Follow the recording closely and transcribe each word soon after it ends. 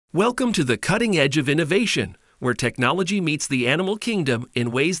Welcome to the cutting edge of innovation, where technology meets the animal kingdom in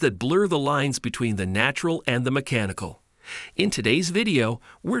ways that blur the lines between the natural and the mechanical. In today's video,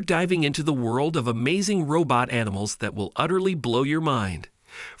 we're diving into the world of amazing robot animals that will utterly blow your mind.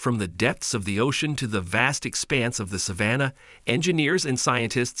 From the depths of the ocean to the vast expanse of the savanna, engineers and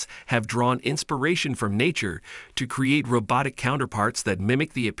scientists have drawn inspiration from nature to create robotic counterparts that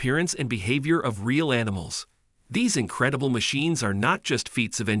mimic the appearance and behavior of real animals. These incredible machines are not just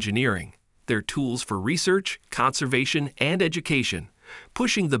feats of engineering. They're tools for research, conservation, and education,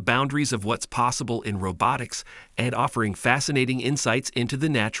 pushing the boundaries of what's possible in robotics and offering fascinating insights into the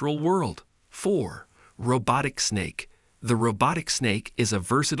natural world. 4. Robotic Snake. The Robotic Snake is a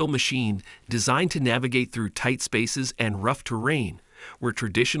versatile machine designed to navigate through tight spaces and rough terrain, where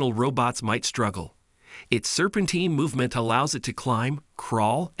traditional robots might struggle. Its serpentine movement allows it to climb,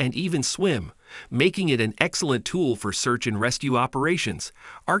 crawl, and even swim, making it an excellent tool for search and rescue operations,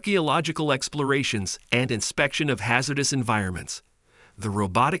 archaeological explorations, and inspection of hazardous environments. The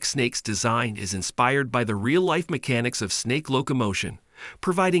Robotic Snake's design is inspired by the real-life mechanics of snake locomotion,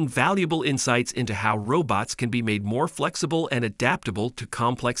 providing valuable insights into how robots can be made more flexible and adaptable to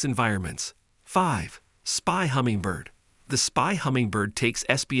complex environments. 5. Spy Hummingbird. The spy hummingbird takes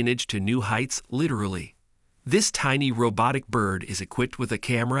espionage to new heights, literally. This tiny robotic bird is equipped with a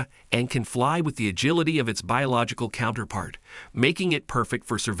camera and can fly with the agility of its biological counterpart, making it perfect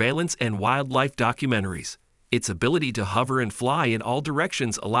for surveillance and wildlife documentaries. Its ability to hover and fly in all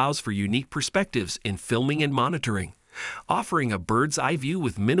directions allows for unique perspectives in filming and monitoring, offering a bird's eye view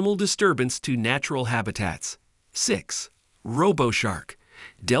with minimal disturbance to natural habitats. 6. Robo Shark.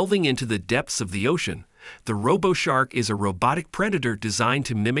 Delving into the depths of the ocean, the Robo Shark is a robotic predator designed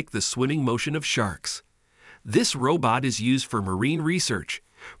to mimic the swimming motion of sharks. This robot is used for marine research,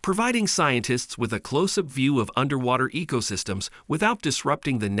 providing scientists with a close-up view of underwater ecosystems without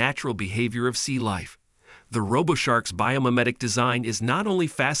disrupting the natural behavior of sea life. The RoboShark's biomimetic design is not only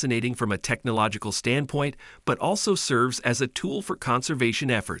fascinating from a technological standpoint, but also serves as a tool for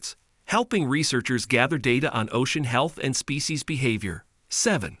conservation efforts, helping researchers gather data on ocean health and species behavior.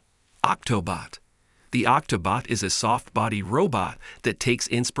 7. Octobot. The Octobot is a soft-bodied robot that takes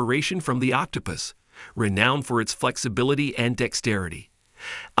inspiration from the octopus, renowned for its flexibility and dexterity.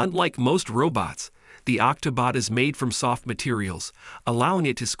 Unlike most robots, the Octobot is made from soft materials, allowing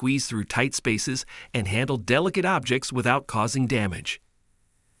it to squeeze through tight spaces and handle delicate objects without causing damage.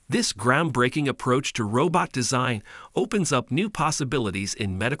 This groundbreaking approach to robot design opens up new possibilities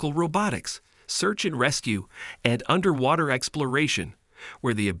in medical robotics, search and rescue, and underwater exploration,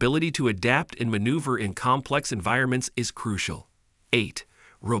 where the ability to adapt and maneuver in complex environments is crucial. 8.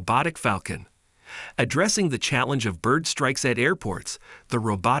 Robotic Falcon. Addressing the challenge of bird strikes at airports, the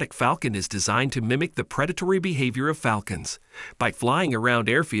Robotic Falcon is designed to mimic the predatory behavior of falcons. By flying around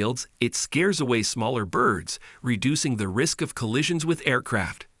airfields, it scares away smaller birds, reducing the risk of collisions with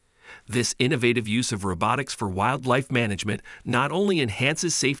aircraft. This innovative use of robotics for wildlife management not only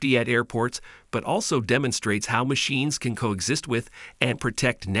enhances safety at airports, but also demonstrates how machines can coexist with and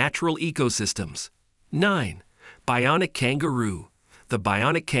protect natural ecosystems. 9. Bionic Kangaroo. The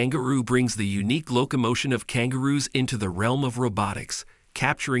Bionic Kangaroo brings the unique locomotion of kangaroos into the realm of robotics,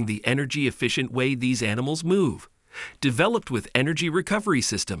 capturing the energy-efficient way these animals move. Developed with energy recovery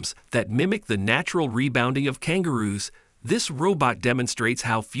systems that mimic the natural rebounding of kangaroos, this robot demonstrates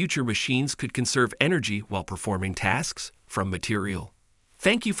how future machines could conserve energy while performing tasks from material.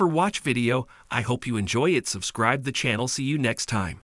 Thank you for watching video. I hope you enjoy it. Subscribe the channel. See you next time.